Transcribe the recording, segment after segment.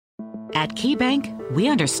At KeyBank, we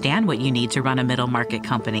understand what you need to run a middle market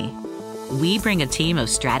company. We bring a team of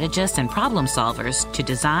strategists and problem solvers to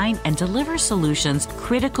design and deliver solutions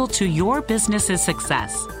critical to your business's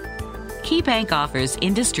success. KeyBank offers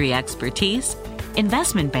industry expertise,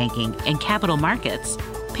 investment banking and capital markets,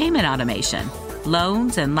 payment automation,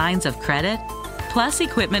 loans and lines of credit, plus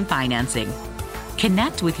equipment financing.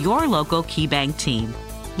 Connect with your local KeyBank team.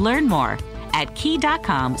 Learn more at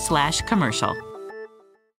key.com/commercial.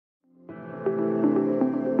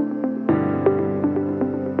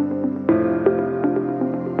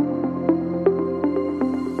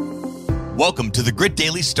 Welcome to the Grit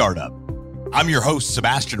Daily Startup. I'm your host,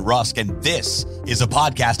 Sebastian Rusk, and this is a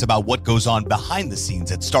podcast about what goes on behind the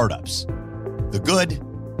scenes at startups. The good,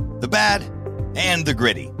 the bad, and the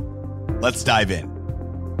gritty. Let's dive in.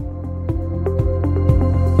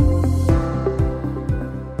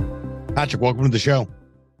 Patrick, welcome to the show.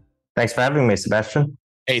 Thanks for having me, Sebastian.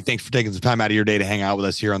 Hey, thanks for taking some time out of your day to hang out with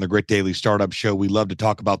us here on the Grit Daily Startup Show. We love to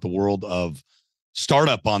talk about the world of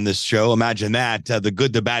startup on this show. Imagine that, the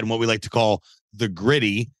good, the bad, and what we like to call the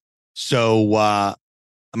gritty. So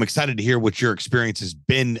I'm excited to hear what your experience has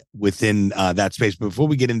been within that space. But before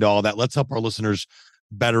we get into all that, let's help our listeners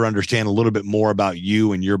better understand a little bit more about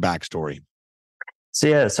you and your backstory.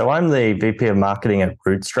 So I'm the VP of Marketing at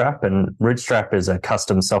Rootstrap, and Rootstrap is a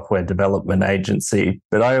custom software development agency.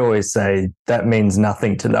 But I always say that means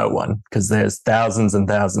nothing to no one because there's thousands and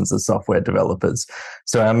thousands of software developers.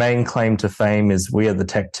 So our main claim to fame is we are the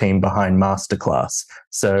tech team behind Masterclass.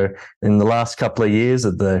 So in the last couple of years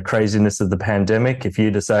of the craziness of the pandemic, if you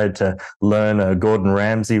decided to learn a Gordon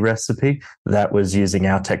Ramsay recipe, that was using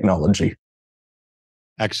our technology.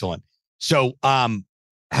 Excellent. So how long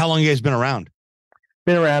have you guys been around?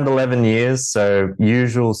 Been around 11 years, so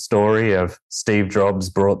usual story of Steve Jobs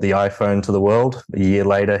brought the iPhone to the world. A year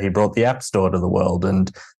later, he brought the App Store to the world,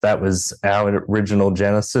 and that was our original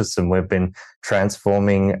genesis. And we've been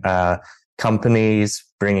transforming companies,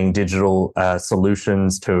 bringing digital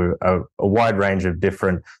solutions to a wide range of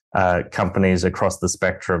different companies across the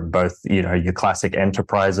spectrum, both your classic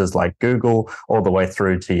enterprises like Google, all the way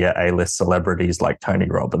through to your A-list celebrities like Tony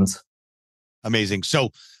Robbins. Amazing. So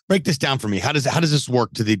break this down for me. How does this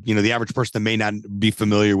work to the average person that may not be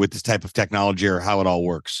familiar with this type of technology or how it all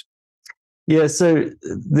works? Yeah, so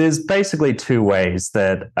there's basically two ways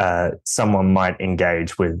that someone might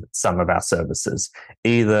engage with some of our services.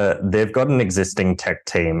 Either they've got an existing tech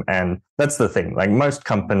team, and that's the thing. Like most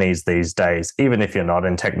companies these days, even if you're not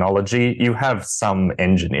in technology, you have some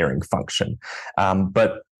engineering function.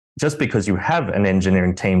 But just because you have an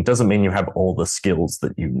engineering team doesn't mean you have all the skills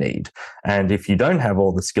that you need. And if you don't have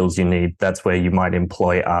all the skills you need, that's where you might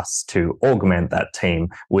employ us to augment that team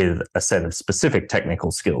with a set of specific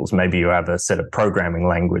technical skills. Maybe you have a set of programming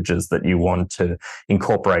languages that you want to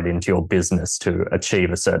incorporate into your business to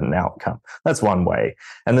achieve a certain outcome. That's one way.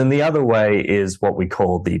 And then the other way is what we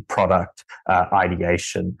call the product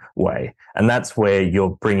ideation way. And that's where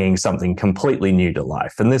you're bringing something completely new to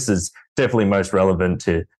life. And this is definitely most relevant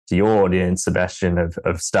to your audience, Sebastian,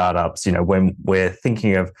 of startups. When we're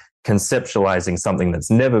thinking of conceptualizing something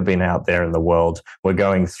that's never been out there in the world, we're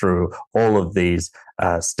going through all of these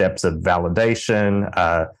steps of validation,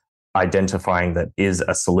 identifying that is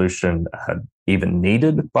a solution even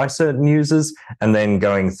needed by certain users, and then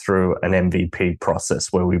going through an MVP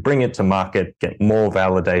process where we bring it to market, get more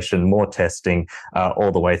validation, more testing,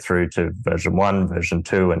 all the way through to version 1, version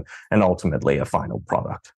 2, and ultimately a final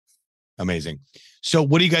product. Amazing. So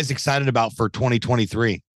what are you guys excited about for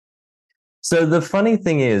 2023? So the funny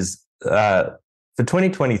thing is, for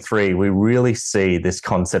 2023, we really see this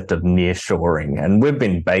concept of nearshoring, and we've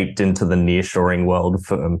been baked into the nearshoring world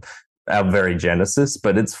from our very genesis,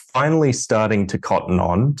 but it's finally starting to cotton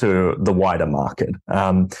on to the wider market.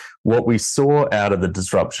 What we saw out of the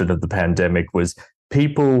disruption of the pandemic was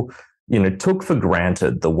people, took for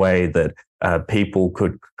granted the way that people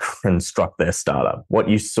could construct their startup. What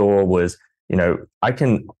you saw was, I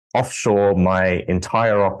can offshore my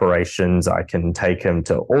entire operations. I can take them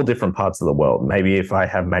to all different parts of the world. Maybe if I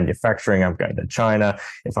have manufacturing, I'm going to China.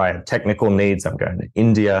 If I have technical needs, I'm going to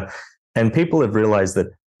India. And people have realized that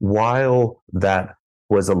while that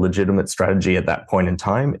was a legitimate strategy at that point in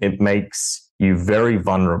time, it makes you very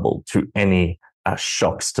vulnerable to any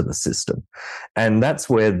shocks to the system. And that's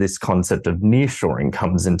where this concept of nearshoring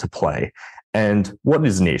comes into play. And what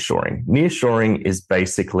is nearshoring? Nearshoring is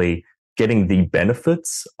basically getting the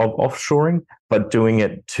benefits of offshoring, but doing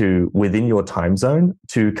it within your time zone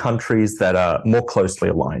to countries that are more closely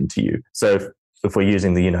aligned to you. So if we're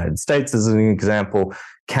using the United States as an example,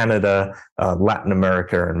 Canada, Latin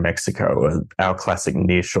America, and Mexico are our classic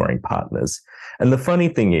nearshoring partners. And the funny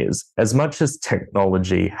thing is, as much as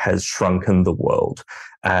technology has shrunken the world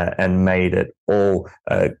and made it all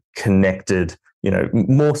connected,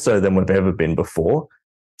 more so than we've ever been before,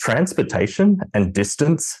 transportation and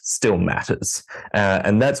distance still matters.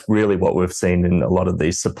 And that's really what we've seen in a lot of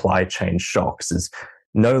these supply chain shocks is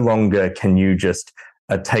no longer can you just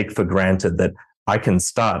take for granted that I can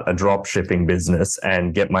start a drop shipping business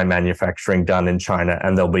and get my manufacturing done in China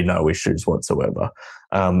and there'll be no issues whatsoever.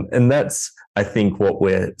 And that's, I think, what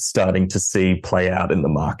we're starting to see play out in the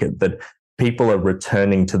market, that people are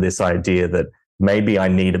returning to this idea that maybe I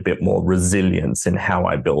need a bit more resilience in how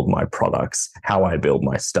I build my products, how I build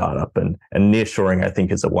my startup. And nearshoring, I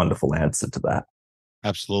think, is a wonderful answer to that.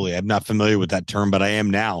 Absolutely. I'm not familiar with that term, but I am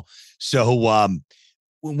now. So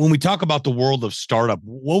when we talk about the world of startup,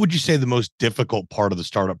 what would you say the most difficult part of the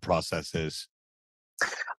startup process is?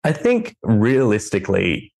 I think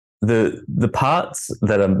realistically, the parts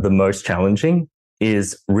that are the most challenging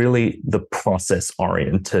is really the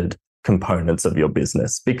process-oriented components of your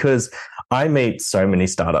business, because I meet so many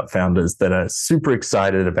startup founders that are super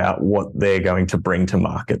excited about what they're going to bring to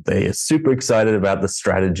market. They are super excited about the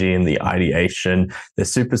strategy and the ideation. They're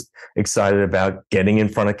super excited about getting in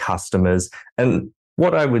front of customers. And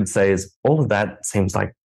what I would say is all of that seems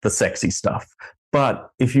like the sexy stuff. But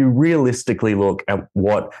if you realistically look at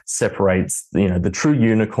what separates, the true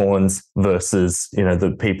unicorns versus,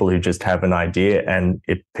 the people who just have an idea and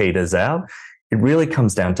it peters out, it really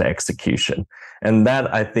comes down to execution. And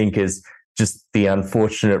that, I think, is just the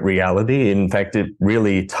unfortunate reality. In fact, it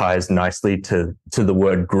really ties nicely to the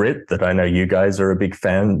word grit that I know you guys are a big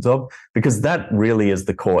fans of, because that really is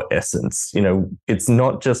the core essence. It's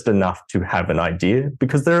not just enough to have an idea,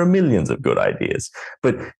 because there are millions of good ideas,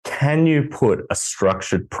 but can you put a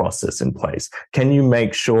structured process in place? Can you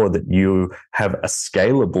make sure that you have a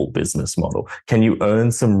scalable business model? Can you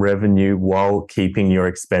earn some revenue while keeping your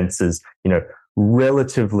expenses,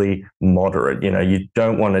 relatively moderate? You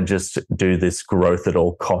don't want to just do this growth at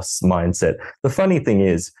all costs mindset. The funny thing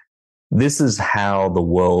is, this is how the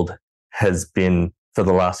world has been for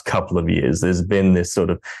the last couple of years. There's been this sort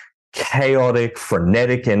of chaotic,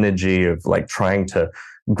 frenetic energy of like trying to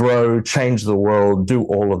grow, change the world, do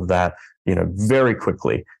all of that, very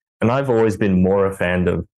quickly. And I've always been more a fan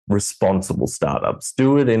of responsible startups.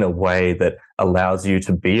 Do it in a way that allows you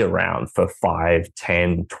to be around for 5,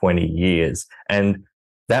 10, 20 years. And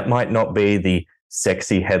that might not be the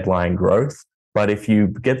sexy headline growth, but if you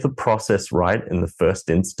get the process right in the first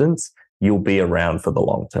instance, you'll be around for the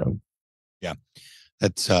long term. Yeah,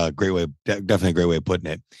 that's a great way, definitely a great way of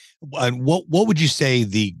putting it. And what would you say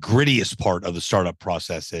the grittiest part of the startup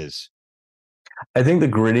process is? I think the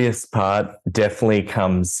grittiest part definitely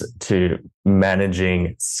comes to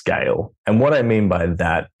managing scale. And what I mean by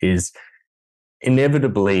that is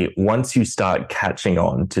inevitably, once you start catching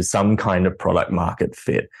on to some kind of product market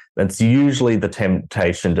fit, that's usually the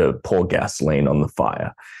temptation to pour gasoline on the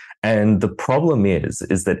fire. And the problem is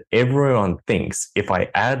that everyone thinks if I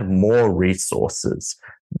add more resources,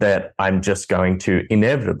 that I'm just going to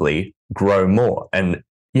inevitably grow more. And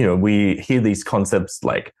we hear these concepts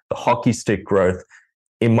like the hockey stick growth.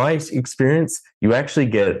 In my experience, you actually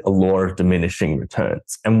get a law of diminishing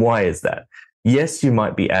returns. And why is that? Yes, you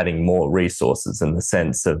might be adding more resources in the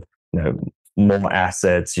sense of, more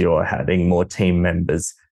assets, you're adding more team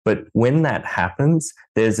members. But when that happens,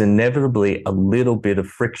 there's inevitably a little bit of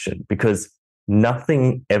friction, because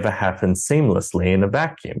nothing ever happens seamlessly in a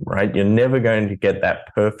vacuum, right? You're never going to get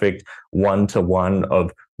that perfect one-to-one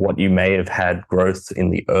of what you may have had growth in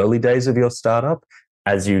the early days of your startup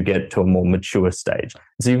as you get to a more mature stage.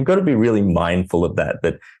 So you've got to be really mindful of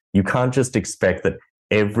that you can't just expect that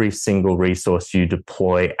every single resource you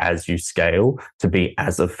deploy as you scale to be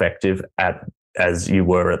as effective as you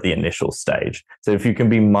were at the initial stage. So if you can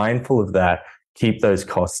be mindful of that, keep those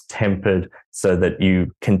costs tempered so that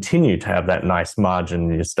you continue to have that nice margin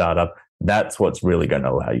in your startup, that's what's really going to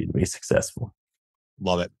allow you to be successful.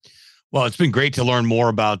 Love it. Well, it's been great to learn more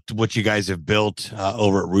about what you guys have built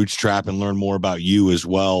over at Rootstrap and learn more about you as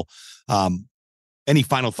well. Any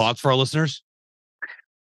final thoughts for our listeners?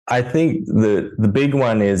 I think the big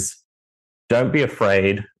one is, don't be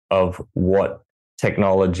afraid of what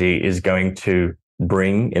technology is going to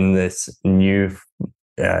bring in this new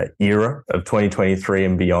era of 2023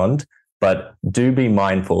 and beyond. But do be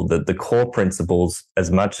mindful that the core principles,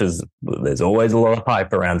 as much as there's always a lot of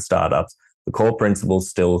hype around startups, the core principles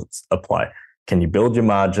still apply. Can you build your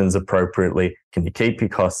margins appropriately? Can you keep your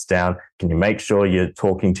costs down? Can you make sure you're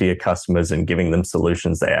talking to your customers and giving them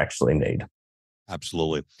solutions they actually need?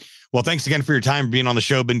 Absolutely. Well, thanks again for your time being on the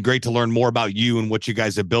show. Been great to learn more about you and what you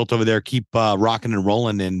guys have built over there. Keep rocking and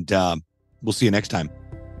rolling, and we'll see you next time.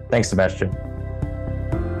 Thanks, Sebastian.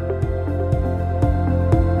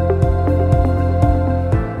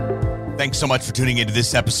 Thanks so much for tuning into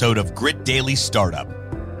this episode of Grit Daily Startup.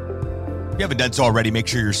 If you haven't done so already, make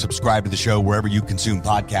sure you're subscribed to the show wherever you consume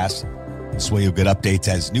podcasts. This way you'll get updates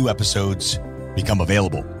as new episodes become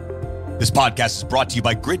available. This podcast is brought to you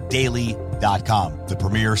by GritDaily.com, the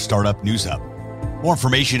premier startup news hub. More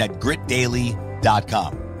information at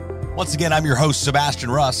GritDaily.com. Once again, I'm your host,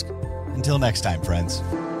 Sebastian Rusk. Until next time, friends.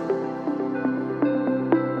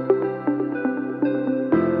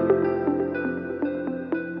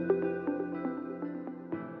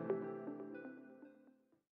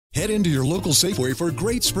 Head into your local Safeway for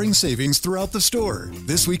great spring savings throughout the store.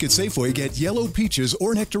 This week at Safeway, get yellow peaches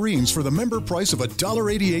or nectarines for the member price of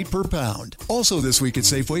 $1.88 per pound. Also this week at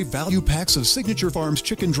Safeway, value packs of Signature Farms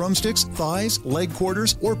chicken drumsticks, thighs, leg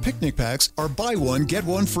quarters, or picnic packs are buy one, get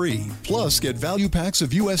one free. Plus, get value packs of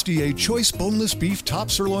USDA choice boneless beef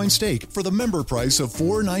top sirloin steak for the member price of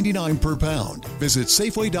 $4.99 per pound. Visit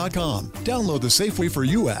Safeway.com, download the Safeway for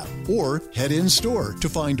You app, or head in store to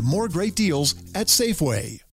find more great deals at Safeway.